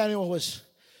remember when Nathaniel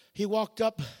he walked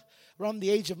up around the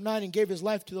age of 9 and gave his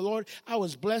life to the Lord. I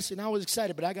was blessed and I was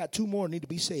excited, but I got 2 more need to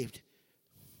be saved.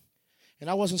 And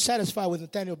I wasn't satisfied with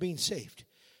Nathaniel being saved.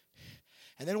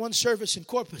 And then one service in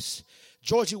Corpus,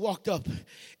 Georgie walked up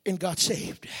and got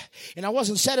saved. And I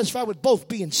wasn't satisfied with both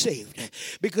being saved,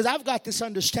 because I've got this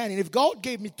understanding. If God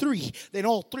gave me 3, then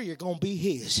all 3 are going to be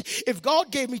his. If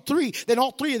God gave me 3, then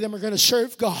all 3 of them are going to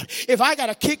serve God. If I got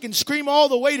to kick and scream all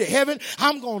the way to heaven,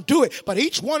 I'm going to do it. But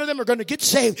each one of them are going to get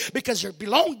saved because they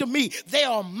belong to me. They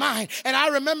are mine. And I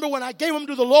remember when I gave them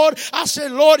to the Lord, I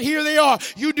said, Lord, here they are.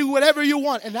 You do whatever you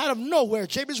want. And out of nowhere,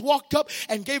 Jabez walked up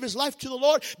and gave his life to the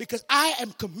Lord, because I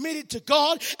am committed to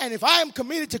God. And if I am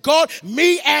committed to God,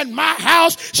 me and my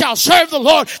house shall serve the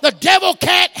Lord. The devil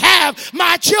can't have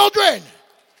my children.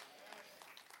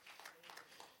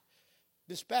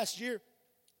 This past year,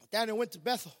 Daniel went to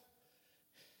Bethel,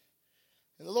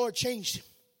 and the Lord changed him.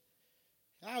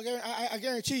 I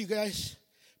guarantee you guys,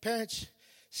 parents,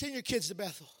 send your kids to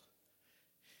Bethel.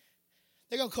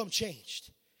 They're going to come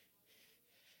changed.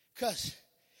 Because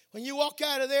when you walk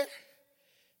out of there,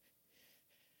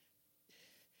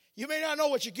 you may not know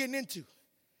what you're getting into,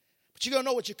 but you're going to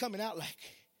know what you're coming out like.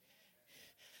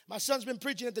 My son's been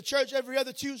preaching at the church every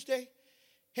other Tuesday.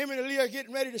 Him and Aaliyah are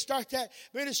getting ready to start that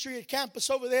ministry at campus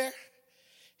over there.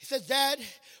 He says, Dad,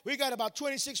 we got about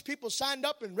 26 people signed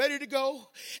up and ready to go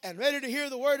and ready to hear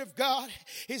the word of God.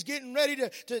 He's getting ready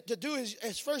to do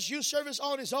his first youth service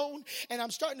on his own. And I'm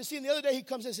starting to see him. The other day he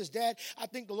comes in and says, Dad, I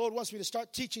think the Lord wants me to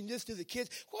start teaching this to the kids.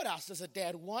 What else does a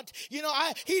dad want? You know,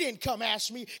 he didn't come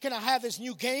ask me, can I have this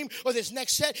new game or this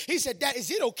next set? He said, Dad, is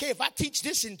it okay if I teach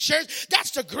this in church? That's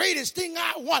the greatest thing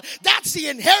I want. That's the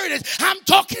inheritance I'm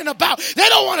talking about. They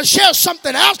don't want to share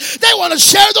something else. They want to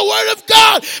share the word of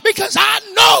God, because I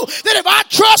know that if I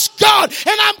trust God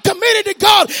and I'm committed to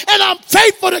God and I'm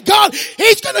faithful to God,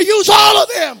 he's going to use all of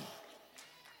them.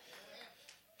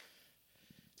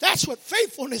 That's what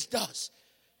faithfulness does.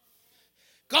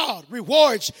 God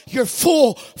rewards your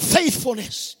full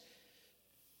faithfulness.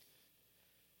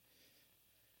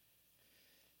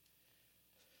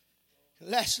 And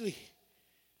lastly,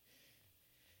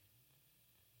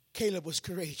 Caleb was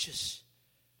courageous.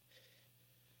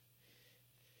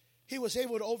 He was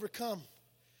able to overcome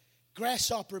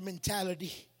grasshopper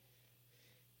mentality.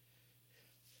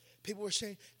 People were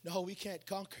saying, no, we can't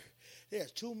conquer.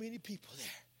 There's too many people there.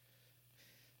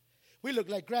 We look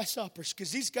like grasshoppers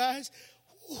because these guys,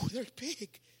 they're big.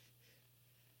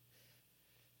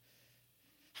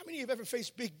 How many of you have ever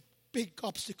faced big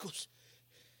obstacles?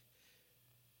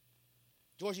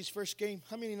 Georgie's first game,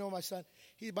 how many know my son?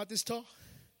 He's about this tall.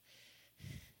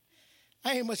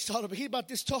 I ain't much taller, but he's about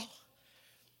this tall.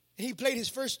 And he played his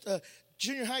first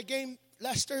junior high game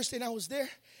last Thursday, and I was there.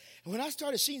 And when I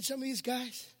started seeing some of these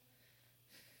guys,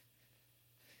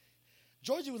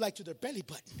 Georgie was like to their belly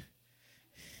button.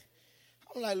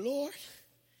 I'm like, Lord,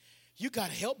 you got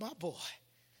to help my boy.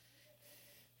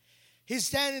 He's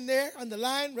standing there on the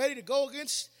line, ready to go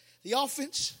against the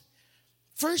offense.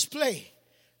 First play,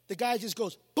 the guy just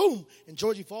goes, boom, and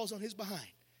Georgie falls on his behind.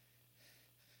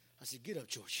 I said, get up,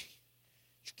 Georgie.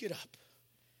 Get up.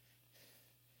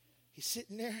 He's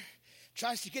sitting there,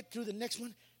 tries to get through the next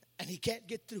one. and he can't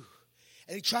get through.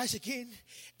 And he tries again,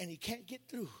 and he can't get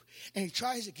through. And he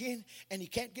tries again, and he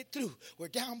can't get through. We're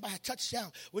down by a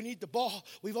touchdown. We need the ball.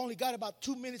 We've only got about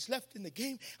 2 minutes left in the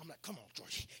game. I'm like, come on,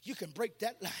 Georgie. You can break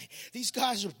that line. These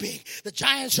guys are big. The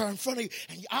Giants are in front of you.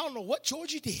 And I don't know what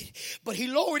Georgie did, but he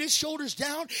lowered his shoulders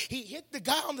down. He hit the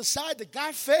guy on the side. The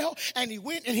guy fell, and he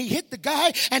went, and he hit the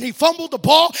guy, and he fumbled the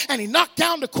ball, and he knocked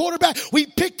down the quarterback. We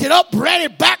picked it up, ran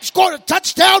it back, scored a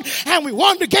touchdown, and we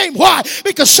won the game. Why?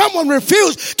 Because someone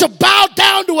refused to bow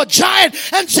down to a giant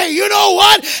and say, you know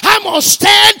what? I'm going to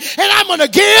stand and I'm going to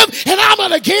give and I'm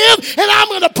going to give and I'm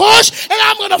going to push and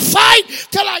I'm going to fight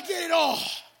till I get it all.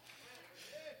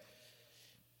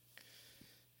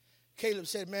 Caleb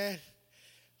said, man,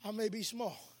 I may be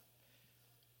small,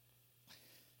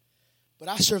 but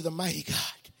I serve the mighty God.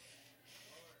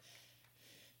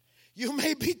 You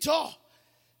may be tall,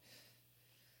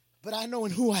 but I know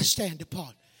in who I stand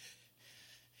upon.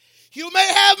 You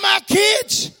may have my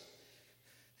kids,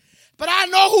 but I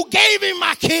know who gave him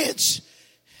my kids.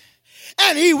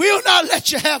 And he will not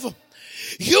let you have them.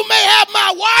 You may have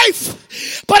my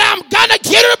wife, but I'm gonna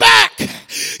get her back.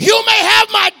 You may have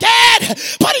my dad,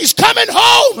 but he's coming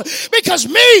home, because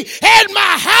me and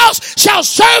my house shall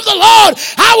serve the Lord.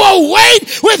 I will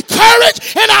wait with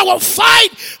courage and I will fight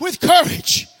with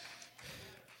courage.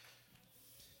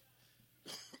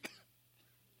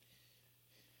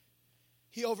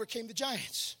 He overcame the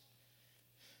giants.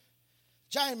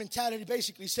 Giant mentality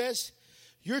basically says,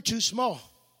 you're too small.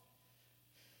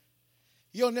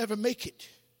 You'll never make it.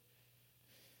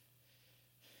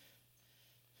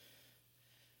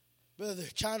 Brother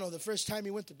Chano, the first time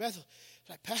he went to Bethel,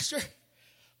 like, Pastor,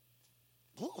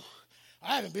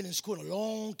 I haven't been in school in a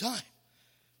long time.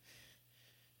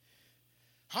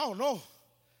 I don't know.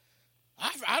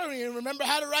 I don't even remember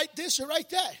how to write this or write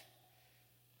that.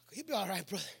 You'll be all right,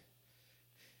 brother.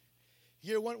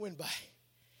 Year one went by.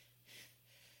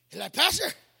 He's like, Pastor,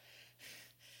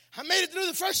 I made it through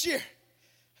the first year.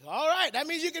 All right, that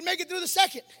means you can make it through the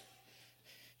second.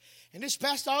 And this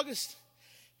past August,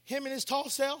 him and his tall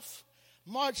self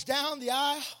marched down the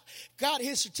aisle, got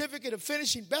his certificate of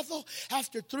finishing Bethel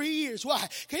after 3 years. Why?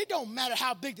 Because it don't matter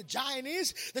how big the giant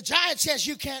is. The giant says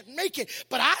you can't make it,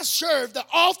 but I serve the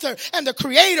author and the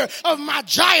creator of my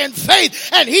giant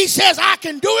faith, and he says I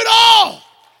can do it all.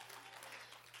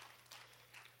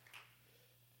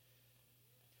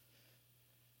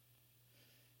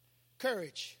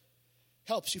 Courage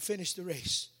helps you finish the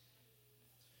race.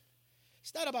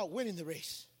 It's not about winning the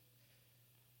race.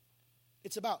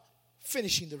 It's about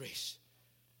finishing the race.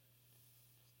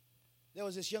 There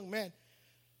was this young man.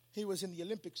 He was in the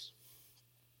Olympics.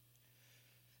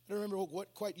 I don't remember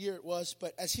what quite year it was,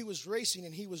 but as he was racing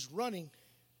and he was running,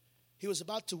 he was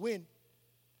about to win.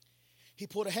 He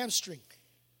pulled a hamstring.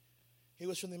 He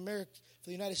was from the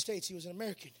United States. He was an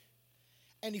American.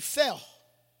 And he fell.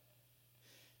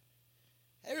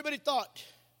 Everybody thought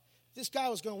this guy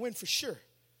was going to win for sure.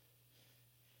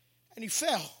 And he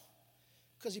fell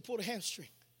because he pulled a hamstring.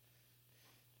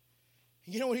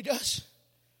 And you know what he does?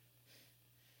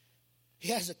 He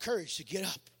has the courage to get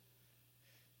up.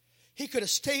 He could have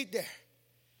stayed there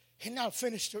and not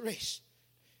finished the race.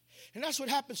 And that's what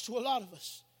happens to a lot of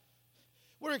us.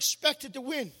 We're expected to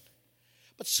win.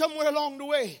 But somewhere along the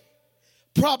way,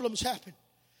 problems happen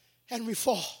and we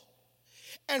fall.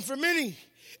 And for many,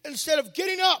 instead of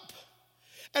getting up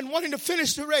and wanting to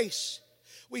finish the race,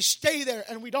 we stay there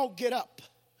and we don't get up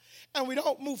and we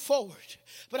don't move forward.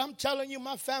 But I'm telling you,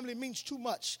 my family means too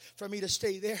much for me to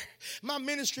stay there. My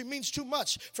ministry means too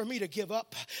much for me to give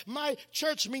up. My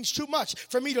church means too much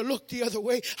for me to look the other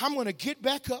way. I'm going to get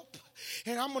back up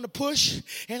and I'm going to push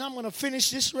and I'm going to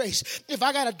finish this race. If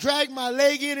I got to drag my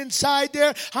leg inside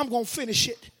there, I'm going to finish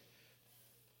it.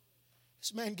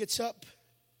 This man gets up.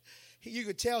 You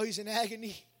could tell he's in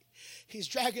agony. He's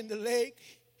dragging the leg.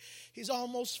 He's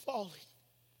almost falling.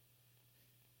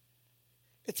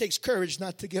 It takes courage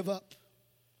not to give up.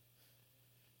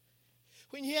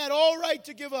 When he had all right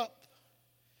to give up,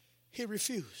 he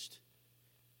refused.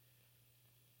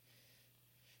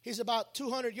 He's about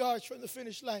 200 yards from the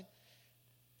finish line.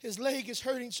 His leg is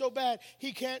hurting so bad,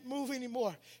 he can't move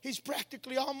anymore. He's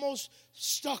practically almost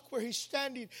stuck where he's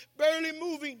standing, barely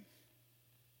moving.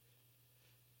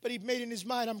 But he made in his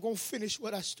mind, I'm going to finish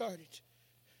what I started.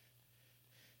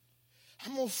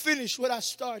 I'm going to finish what I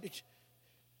started.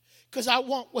 Because I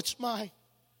want what's mine.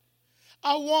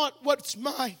 I want what's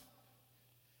mine.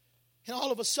 And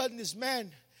all of a sudden, this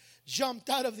man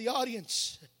jumped out of the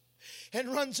audience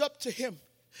and runs up to him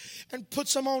and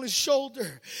puts him on his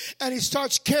shoulder. And he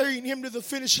starts carrying him to the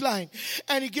finish line.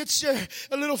 And he gets there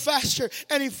a little faster.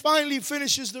 And he finally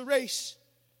finishes the race.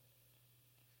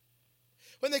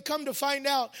 When they come to find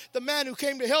out, the man who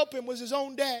came to help him was his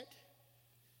own dad.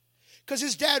 Because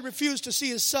his dad refused to see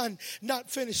his son not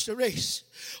finish the race.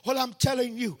 Well, I'm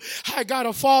telling you, I got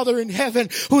a Father in heaven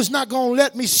who's not going to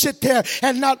let me sit there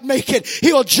and not make it.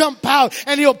 He'll jump out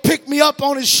and he'll pick me up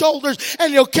on his shoulders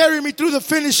and he'll carry me through the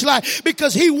finish line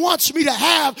because he wants me to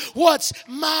have what's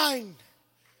mine.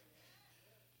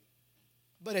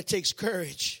 But it takes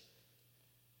courage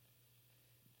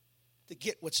to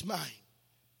get what's mine.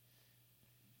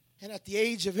 And at the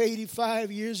age of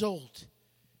 85 years old,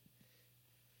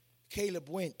 Caleb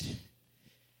went,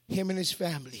 him and his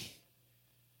family,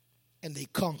 and they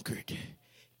conquered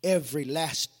every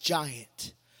last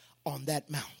giant on that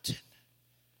mountain.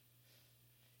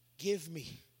 Give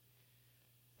me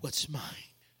what's mine.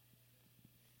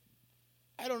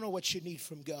 I don't know what you need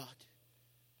from God.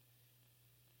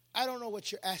 I don't know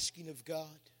what you're asking of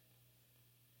God.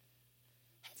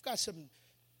 I've got some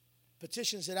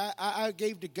petitions that I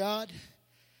gave to God,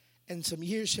 and some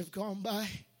years have gone by.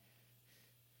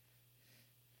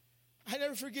 I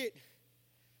never forget.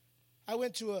 I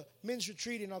went to a men's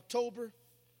retreat in October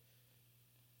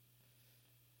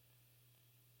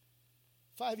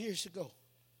 5 years ago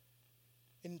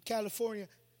in California.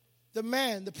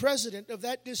 The president of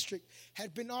that district,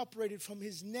 had been operated from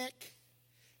his neck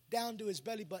down to his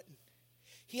belly button.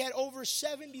 He had over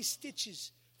 70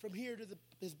 stitches from here to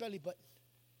his belly button.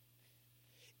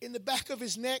 In the back of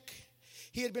his neck,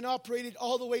 he had been operated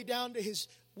all the way down to his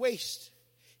waist.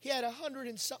 He had 100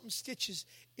 and something stitches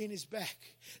in his back.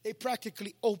 They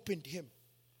practically opened him.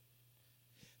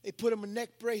 They put him a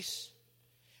neck brace.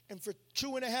 And for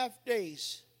 2.5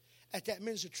 days at that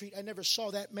men's retreat, I never saw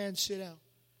that man sit down.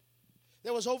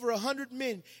 There was over 100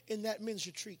 men in that men's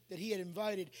retreat that he had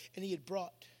invited and he had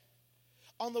brought.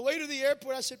 On the way to the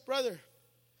airport, I said, "Brother,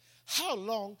 how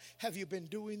long have you been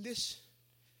doing this?"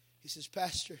 He says,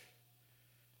 "Pastor,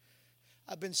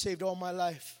 I've been saved all my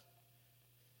life.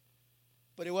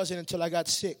 But it wasn't until I got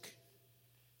sick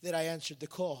that I answered the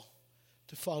call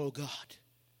to follow God."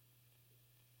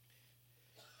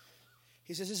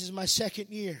 He says, "This is my second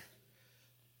year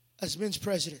as men's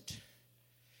president.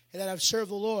 And that I've served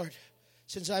the Lord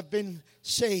since I've been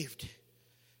saved,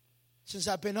 since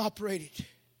I've been operated.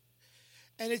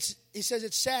 And he says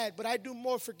it's sad, but I do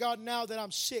more for God now that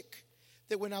I'm sick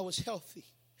than when I was healthy."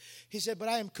 He said, "But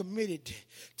I am committed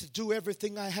to do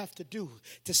everything I have to do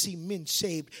to see men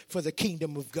saved for the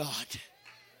kingdom of God."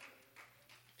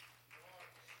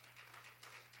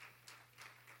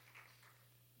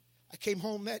 I came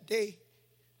home that day.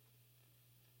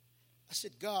 I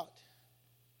said, "God,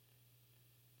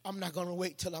 I'm not going to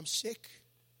wait till I'm sick.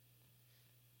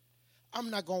 I'm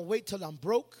not going to wait till I'm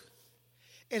broke.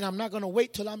 And I'm not going to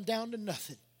wait till I'm down to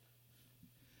nothing.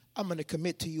 I'm going to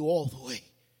commit to you all the way."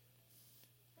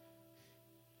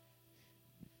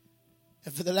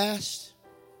 And for the last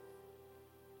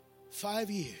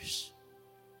 5 years,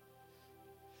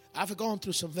 I've gone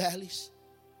through some valleys.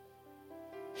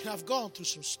 And I've gone through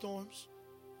some storms.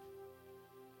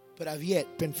 But I've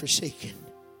yet been forsaken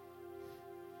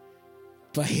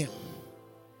by Him.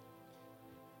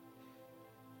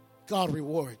 God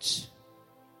rewards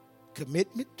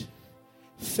commitment,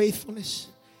 faithfulness,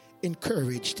 and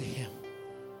courage to Him.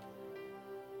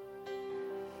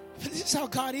 But this is how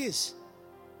God is.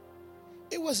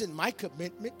 It wasn't my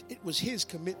commitment. It was His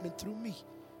commitment through me.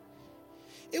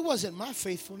 It wasn't my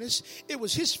faithfulness. It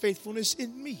was His faithfulness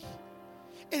in me.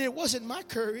 And it wasn't my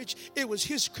courage. It was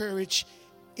His courage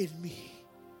in me.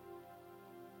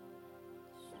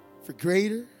 For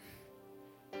greater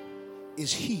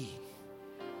is He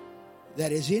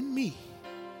that is in me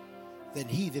than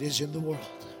he that is in the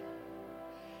world.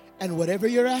 And whatever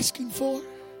you're asking for,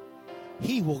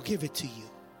 He will give it to you.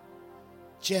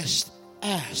 Just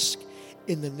ask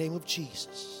in the name of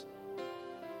Jesus.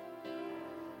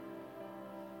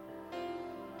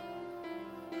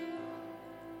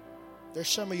 There's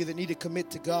some of you that need to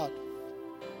commit to God.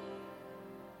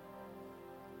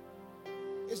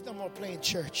 It's no more playing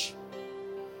church.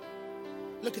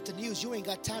 Look at the news. You ain't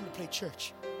got time to play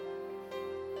church.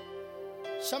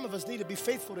 Some of us need to be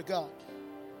faithful to God.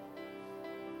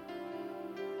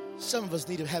 Some of us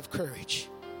need to have courage.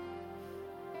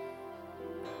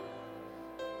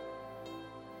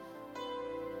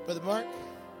 Brother Mark,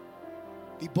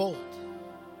 be bold.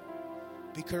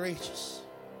 Be courageous.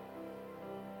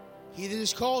 He that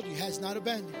has called you has not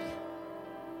abandoned you.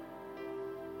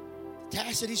 The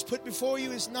task that He's put before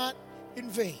you is not in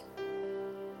vain.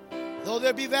 Though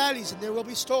there be valleys and there will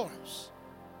be storms,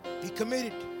 be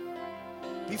committed.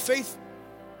 Be faithful.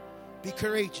 Be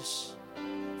courageous.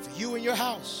 For you and your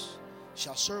house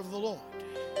shall serve the Lord.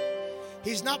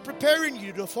 He's not preparing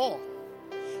you to fall.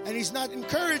 And he's not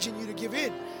encouraging you to give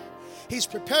in. He's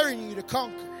preparing you to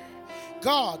conquer.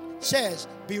 God says,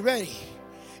 be ready.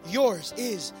 Yours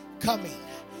is coming.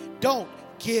 Don't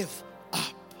give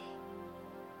up.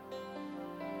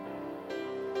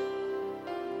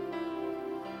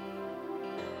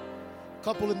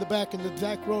 Couple in the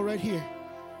back row right here.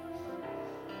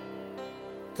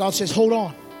 God says, hold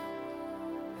on.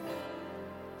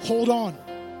 Hold on.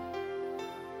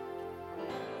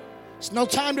 It's no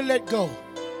time to let go.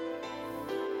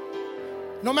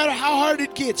 No matter how hard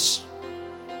it gets,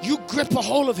 you grip a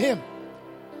hold of him.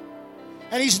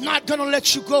 And he's not going to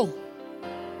let you go.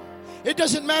 It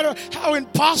doesn't matter how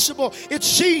impossible it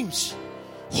seems.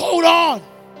 Hold on.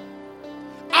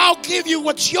 I'll give you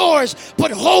what's yours, but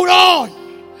hold on.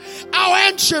 I'll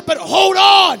answer, but hold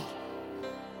on.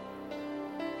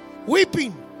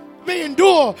 Weeping may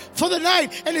endure for the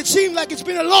night, and it seemed like it's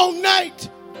been a long night.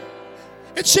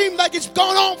 It seemed like it's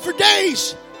gone on for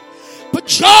days. But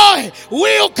joy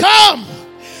will come.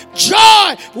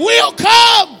 Joy will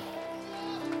come.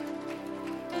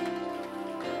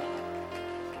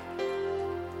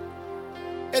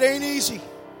 It ain't easy.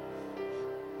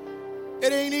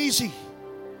 It ain't easy.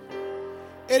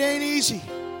 It ain't easy.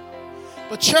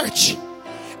 But church,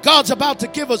 God's about to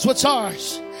give us what's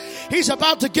ours. He's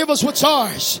about to give us what's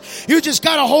ours. You just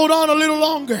got to hold on a little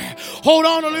longer. Hold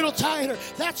on a little tighter.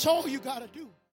 That's all you got to do.